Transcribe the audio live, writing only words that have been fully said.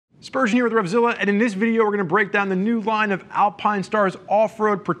Spurgeon here with RevZilla, and in this video we're going to break down the new line of Alpinestars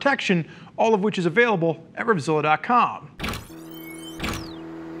off-road protection, all of which is available at RevZilla.com.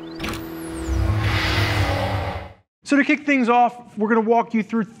 So to kick things off, we're going to walk you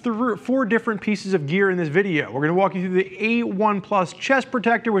through four different pieces of gear in this video. We're going to walk you through the A1 Plus chest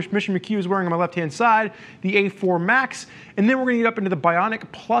protector, which Mr. McHugh is wearing on my left-hand side, the A4 Max, and then we're going to get up into the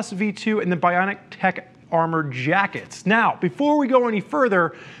Bionic Plus V2 and the Bionic Tech Armor jackets. Now, before we go any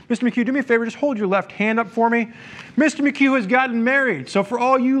further, Mr. McHugh, do me a favor, just hold your left hand up for me. Mr. McHugh has gotten married, so for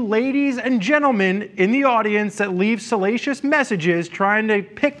all you ladies and gentlemen in the audience that leave salacious messages trying to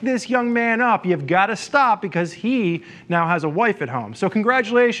pick this young man up, you've got to stop because he now has a wife at home. So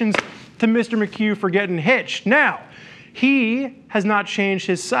congratulations to Mr. McHugh for getting hitched. Now, he has not changed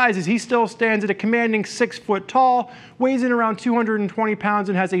his sizes. He still stands at a commanding 6 foot tall, weighs in around 220 pounds,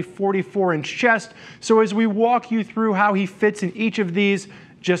 and has a 44-inch chest. So as we walk you through how he fits in each of these,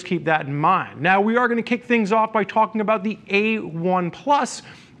 just keep that in mind. Now, we are going to kick things off by talking about the A1 Plus,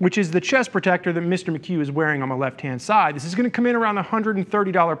 which is the chest protector that Mr. McHugh is wearing on my left-hand side. This is going to come in around the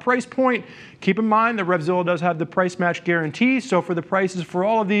 $130 price point. Keep in mind that RevZilla does have the price match guarantee, so for the prices for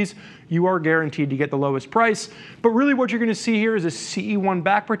all of these, you are guaranteed to get the lowest price. But really what you're going to see here is a CE1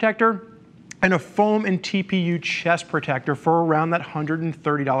 back protector and a foam and TPU chest protector for around that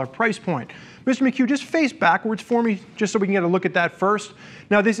 $130 price point. Mr. McHugh, just face backwards for me, just so we can get a look at that first.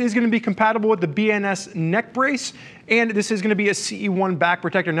 Now, this is going to be compatible with the BNS neck brace, and this is going to be a CE1 back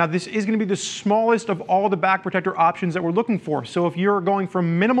protector. Now, this is going to be the smallest of all the back protector options that we're looking for. So if you're going for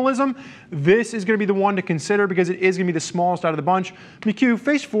minimalism, this is going to be the one to consider because it is going to be the smallest out of the bunch. McHugh,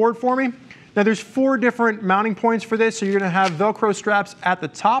 face forward for me. Now there's four different mounting points for this, so you're going to have Velcro straps at the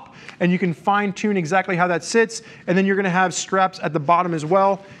top, and you can fine tune exactly how that sits, and then you're going to have straps at the bottom as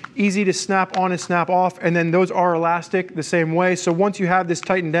well. Easy to snap on and snap off, and then those are elastic the same way, so once you have this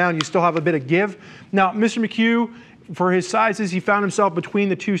tightened down, you still have a bit of give. Now, Mr. McHugh, for his sizes, he found himself between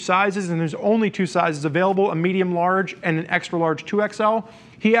the two sizes, and there's only two sizes available, a medium large and an extra large 2XL.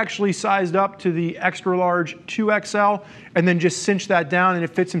 He actually sized up to the extra large 2XL and then just cinched that down, and it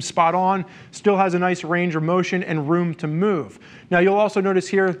fits him spot on. Still has a nice range of motion and room to move. Now you'll also notice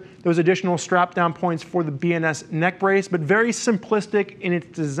here those additional strap down points for the BNS neck brace, but very simplistic in its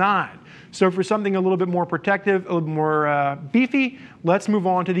design. So for something a little bit more protective, a little bit more beefy, let's move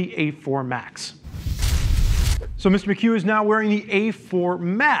on to the A4 Max. So Mr. McHugh is now wearing the A4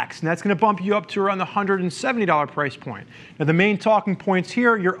 Max, and that's going to bump you up to around the $170 price point. Now the main talking points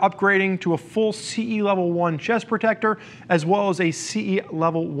here, you're upgrading to a full CE Level 1 chest protector, as well as a CE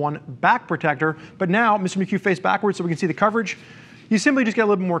Level 1 back protector. But now, Mr. McHugh face backwards so we can see the coverage. You simply just get a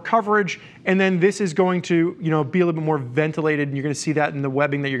little bit more coverage, and then this is going to, be a little bit more ventilated, and you're going to see that in the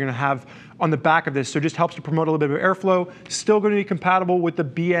webbing that you're going to have on the back of this. So it just helps to promote a little bit of airflow. Still going to be compatible with the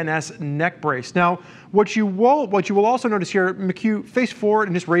BNS neck brace. Now, what you will also notice here, McHugh, face forward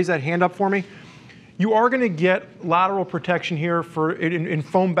and just raise that hand up for me. You are going to get lateral protection here in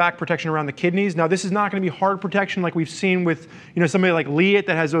foam back protection around the kidneys. Now, this is not going to be hard protection like we've seen with somebody like Leatt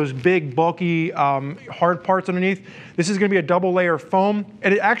that has those big, bulky, hard parts underneath. This is going to be a double layer foam,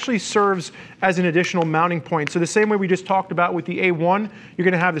 and it actually serves as an additional mounting point. So the same way we just talked about with the A1, you're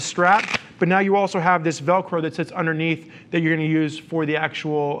going to have the strap, but now you also have this Velcro that sits underneath that you're going to use for the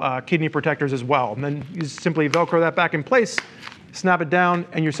actual kidney protectors as well. And then you simply Velcro that back in place, snap it down,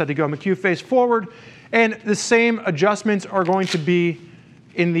 and you're set to go. McHugh face forward, and the same adjustments are going to be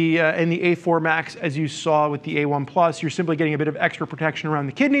in the A4 Max as you saw with the A1 Plus. You're simply getting a bit of extra protection around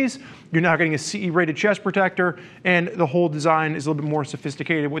the kidneys. You're now getting a CE rated chest protector, and the whole design is a little bit more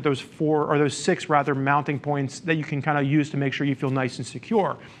sophisticated with those six mounting points that you can kind of use to make sure you feel nice and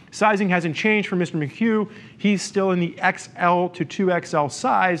secure. Sizing hasn't changed for Mr. McHugh. He's still in the XL to 2XL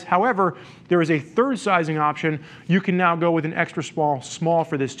size. However, there is a third sizing option. You can now go with an extra small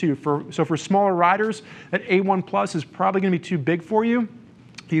for this too. So for smaller riders, that A1 Plus is probably going to be too big for you.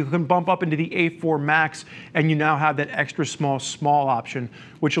 You can bump up into the A4 Max, and you now have that extra small option,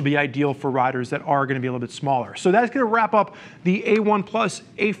 which will be ideal for riders that are going to be a little bit smaller. So that's going to wrap up the A1 Plus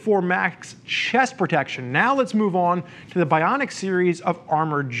A4 Max chest protection. Now let's move on to the Bionic series of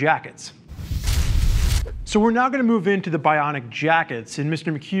armored jackets. So we're now going to move into the Bionic jackets, and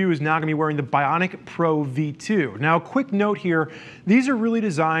Mr. McHugh is now going to be wearing the Bionic Pro V2. Now, a quick note here, these are really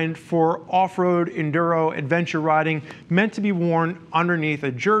designed for off-road, enduro, adventure riding, meant to be worn underneath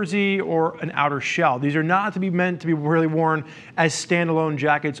a jersey or an outer shell. These are not meant to be really worn as standalone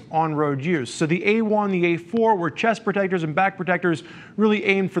jackets on road use. So the A1, the A4 were chest protectors and back protectors really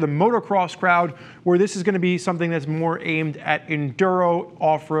aimed for the motocross crowd, where this is going to be something that's more aimed at enduro,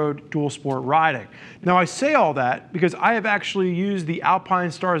 off-road, dual sport riding. Now, I say all that because I have actually used the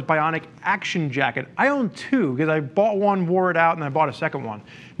Alpinestars Bionic Action Jacket. I own two because I bought one, wore it out, and I bought a second one.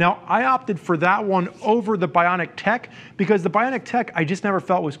 Now, I opted for that one over the Bionic Tech because the Bionic Tech I just never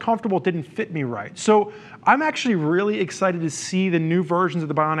felt was comfortable, didn't fit me right. So I'm actually really excited to see the new versions of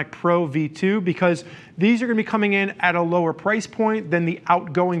the Bionic Pro V2 because these are going to be coming in at a lower price point than the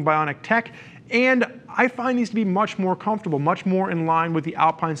outgoing Bionic Tech. And I find these to be much more comfortable, much more in line with the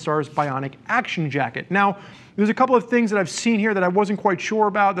Alpinestars Bionic Action Jacket. Now, there's a couple of things that I've seen here that I wasn't quite sure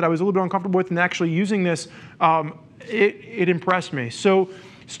about, that I was a little bit uncomfortable with, and actually using this, it impressed me. So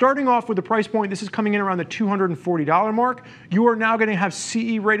starting off with the price point, this is coming in around the $240 mark. You are now going to have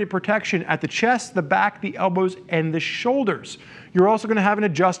CE rated protection at the chest, the back, the elbows, and the shoulders. You're also going to have an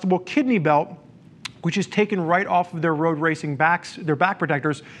adjustable kidney belt, which is taken right off of their road racing backs, their back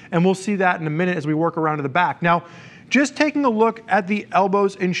protectors, and we'll see that in a minute as we work around to the back. Now, just taking a look at the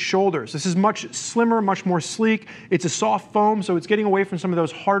elbows and shoulders, this is much slimmer, much more sleek. It's a soft foam, so it's getting away from some of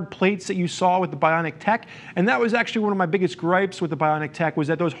those hard plates that you saw with the Bionic Tech, and that was actually one of my biggest gripes with the Bionic Tech, was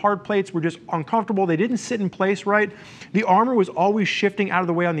that those hard plates were just uncomfortable. They didn't sit in place right. The armor was always shifting out of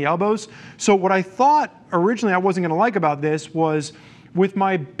the way on the elbows. So what I thought originally I wasn't gonna like about this was, with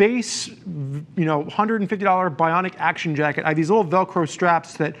my base, $150 Bionic Action Jacket, I have these little Velcro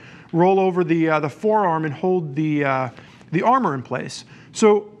straps that roll over the forearm and hold the armor in place.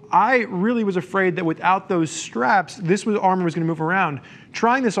 So I really was afraid that without those straps, this armor was going to move around.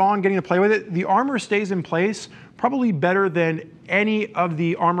 Trying this on, getting to play with it, the armor stays in place probably better than any of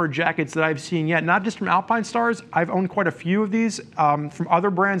the armor jackets that I've seen yet. Not just from Alpinestars, I've owned quite a few of these from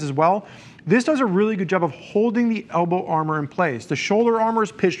other brands as well. This does a really good job of holding the elbow armor in place. The shoulder armor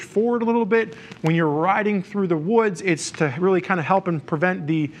is pitched forward a little bit. When you're riding through the woods, it's to really kind of help and prevent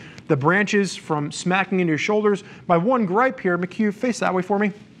the branches from smacking into your shoulders. My one gripe here, McHugh, face that way for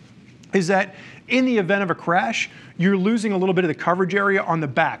me, is that in the event of a crash, you're losing a little bit of the coverage area on the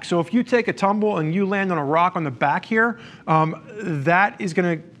back. So if you take a tumble and you land on a rock on the back here, that is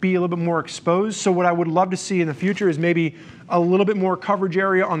going to be a little bit more exposed. So what I would love to see in the future is maybe a little bit more coverage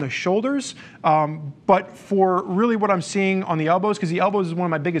area on the shoulders. But for really what I'm seeing on the elbows, because the elbows is one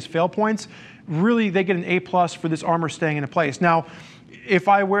of my biggest fail points, really they get an A+ for this armor staying into place. Now, if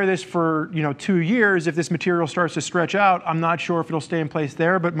I wear this for 2 years, if this material starts to stretch out, I'm not sure if it'll stay in place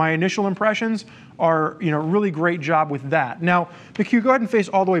there, but my initial impressions are really great job with that. Now, McHugh, go ahead and face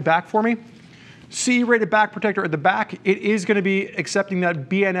all the way back for me. CE rated back protector at the back. It is going to be accepting that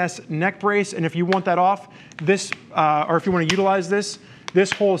BNS neck brace, and if you want that off, this, or if you want to utilize this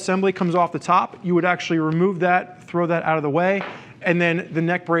whole assembly comes off the top. You would actually remove that, throw that out of the way, and then the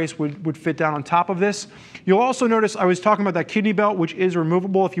neck brace would fit down on top of this. You'll also notice I was talking about that kidney belt, which is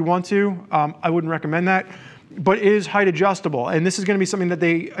removable if you want to. I wouldn't recommend that, but it is height adjustable. And this is going to be something that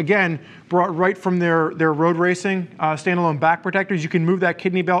they, again, brought right from their road racing standalone back protectors. You can move that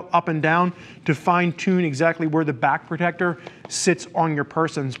kidney belt up and down to fine tune exactly where the back protector sits on your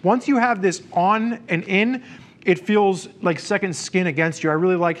persons. Once you have this on and in, it feels like second skin against you. I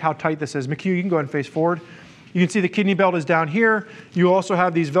really like how tight this is. McHugh, you can go ahead and face forward. You can see the kidney belt is down here. You also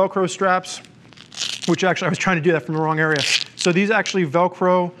have these Velcro straps, which actually I was trying to do that from the wrong area. So these actually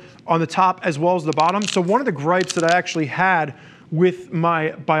Velcro on the top as well as the bottom. So one of the gripes that I actually had with my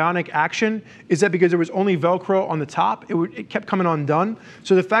Bionic Action is that because there was only Velcro on the top, it kept coming undone.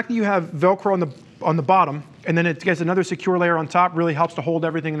 So the fact that you have Velcro on the bottom and then it gets another secure layer on top really helps to hold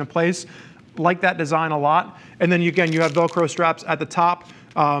everything into place. Like that design a lot. And then again, you have Velcro straps at the top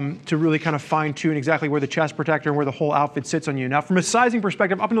to really kind of fine tune exactly where the chest protector and where the whole outfit sits on you. Now from a sizing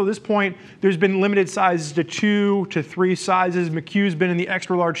perspective, up until this point, there's been limited sizes to 2 to 3 sizes. McHugh's been in the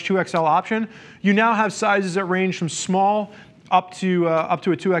extra large 2XL option. You now have sizes that range from small up to a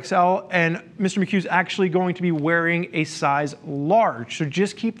 2XL, and Mr. McHugh's actually going to be wearing a size large. So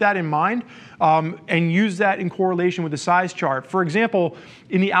just keep that in mind and use that in correlation with the size chart. For example,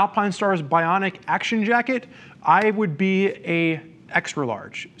 in the Alpinestars Bionic Action Jacket, I would be a extra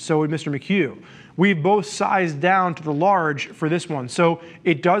large. So would Mr. McHugh. We've both sized down to the large for this one. So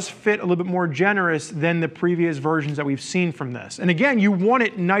it does fit a little bit more generous than the previous versions that we've seen from this. And again, you want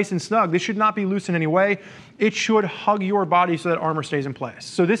it nice and snug. This should not be loose in any way. It should hug your body so that armor stays in place.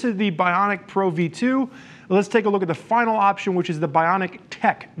 So this is the Bionic Pro V2. Let's take a look at the final option, which is the Bionic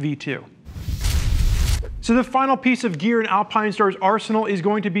Tech V2. So the final piece of gear in Alpinestars' arsenal is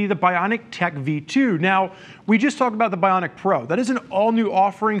going to be the Bionic Tech V2. Now, we just talked about the Bionic Pro. That is an all-new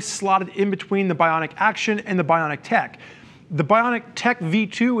offering slotted in between the Bionic Action and the Bionic Tech. The Bionic Tech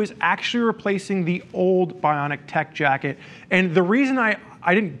V2 is actually replacing the old Bionic Tech jacket. And the reason I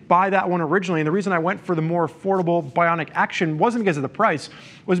didn't buy that one originally, and the reason I went for the more affordable Bionic Action wasn't because of the price,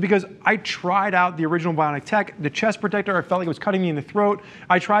 was because I tried out the original Bionic Tech. The chest protector, I felt like it was cutting me in the throat.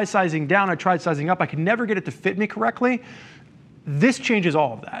 I tried sizing down, I tried sizing up. I could never get it to fit me correctly. This changes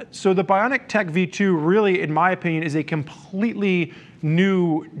all of that. So the Bionic Tech V2 really, in my opinion, is a completely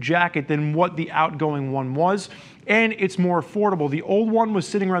new jacket than what the outgoing one was. And it's more affordable. The old one was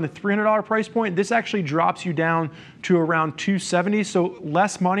sitting around the $300 price point. This actually drops you down to around $270, so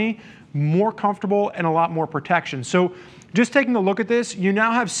less money, more comfortable, and a lot more protection. So just taking a look at this, you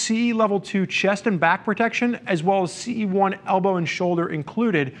now have CE Level 2 chest and back protection, as well as CE1 elbow and shoulder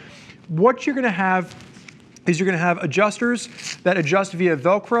included. What you're gonna have is you're gonna have adjusters that adjust via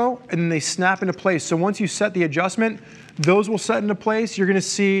Velcro, and then they snap into place. So once you set the adjustment, those will set into place. You're gonna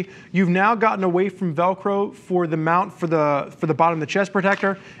see you've now gotten away from Velcro for the mount for the bottom of the chest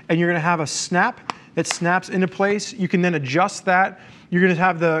protector, and you're gonna have a snap that snaps into place. You can then adjust that. You're gonna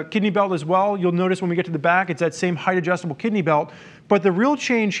have the kidney belt as well. You'll notice when we get to the back, it's that same height adjustable kidney belt. But the real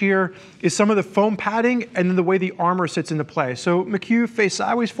change here is some of the foam padding and then the way the armor sits into place. So McHugh, face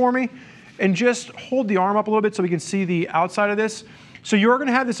sideways for me, and just hold the arm up a little bit so we can see the outside of this. So you're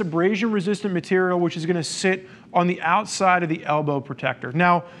gonna have this abrasion resistant material which is gonna sit on the outside of the elbow protector.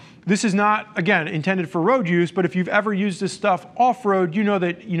 Now, this is not, again, intended for road use, but if you've ever used this stuff off-road, you know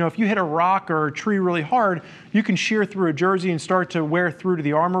that if you hit a rock or a tree really hard, you can shear through a jersey and start to wear through to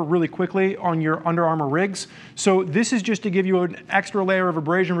the armor really quickly on your Under Armour rigs. So this is just to give you an extra layer of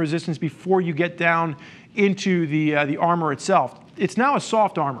abrasion resistance before you get down into the armor itself. It's now a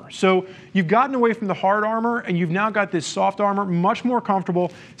soft armor. So you've gotten away from the hard armor and you've now got this soft armor, much more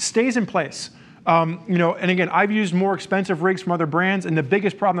comfortable, stays in place. And again, I've used more expensive rigs from other brands, and the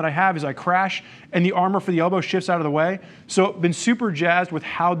biggest problem that I have is I crash and the armor for the elbow shifts out of the way. So been super jazzed with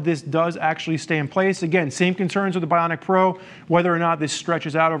how this does actually stay in place. Again, same concerns with the Bionic Pro. Whether or not this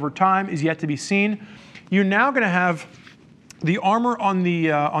stretches out over time is yet to be seen. You're now going to have the armor on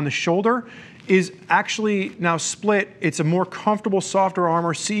the shoulder is actually now split. It's a more comfortable, softer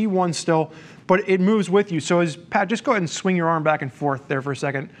armor, CE1 still, but it moves with you. So as Pat, just go ahead and swing your arm back and forth there for a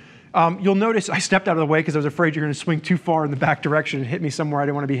second. You'll notice I stepped out of the way because I was afraid you're going to swing too far in the back direction and hit me somewhere I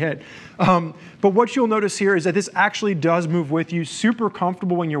didn't want to be hit. But what you'll notice here is that this actually does move with you, super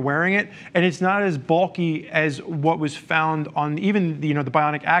comfortable when you're wearing it, and it's not as bulky as what was found on even the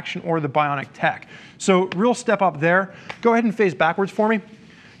Bionic Action or the Bionic Tech. So real step up there. Go ahead and face backwards for me.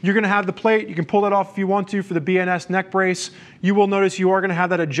 You're going to have the plate. You can pull that off if you want to for the BNS neck brace. You will notice you are going to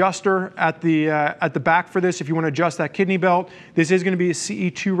have that adjuster at the back for this if you want to adjust that kidney belt. This is going to be a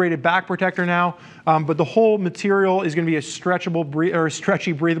CE2 rated back protector now, but the whole material is going to be a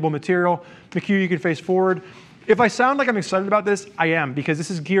stretchy, breathable material. McHugh, you can face forward. If I sound like I'm excited about this, I am, because this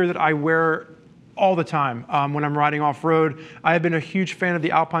is gear that I wear all the time when I'm riding off-road. I have been a huge fan of the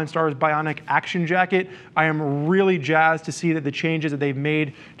Alpinestars Bionic Action Jacket. I am really jazzed to see that the changes that they've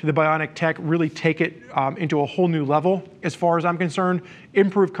made to the Bionic Tech really take it into a whole new level as far as I'm concerned.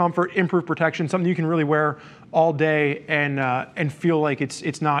 Improved comfort, improved protection, something you can really wear all day and feel like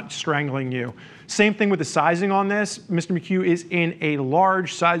it's not strangling you. Same thing with the sizing on this. Mr. McHugh is in a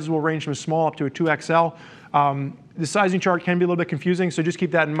large. Sizes will range from a small up to a 2XL. The sizing chart can be a little bit confusing, so just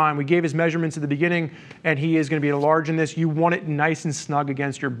keep that in mind. We gave his measurements at the beginning, and he is going to be a large in this. You want it nice and snug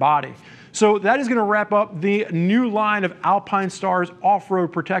against your body. So that is going to wrap up the new line of Alpinestars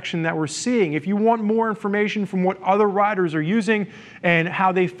off-road protection that we're seeing. If you want more information from what other riders are using and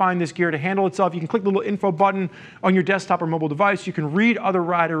how they find this gear to handle itself, you can click the little info button on your desktop or mobile device. You can read other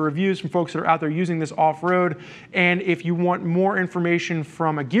rider reviews from folks that are out there using this off-road. And if you want more information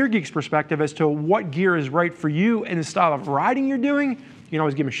from a Gear Geek's perspective as to what gear is right for you and the style of riding you're doing, you can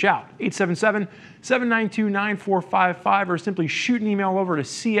always give them a shout. 877-792-9455, or simply shoot an email over to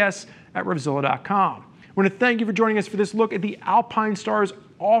cs@RevZilla.com. I want to thank you for joining us for this look at the Alpinestars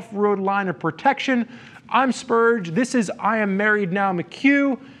off-road line of protection. I'm Spurge. This is I Am Married Now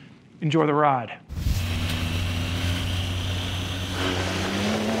McHugh. Enjoy the ride.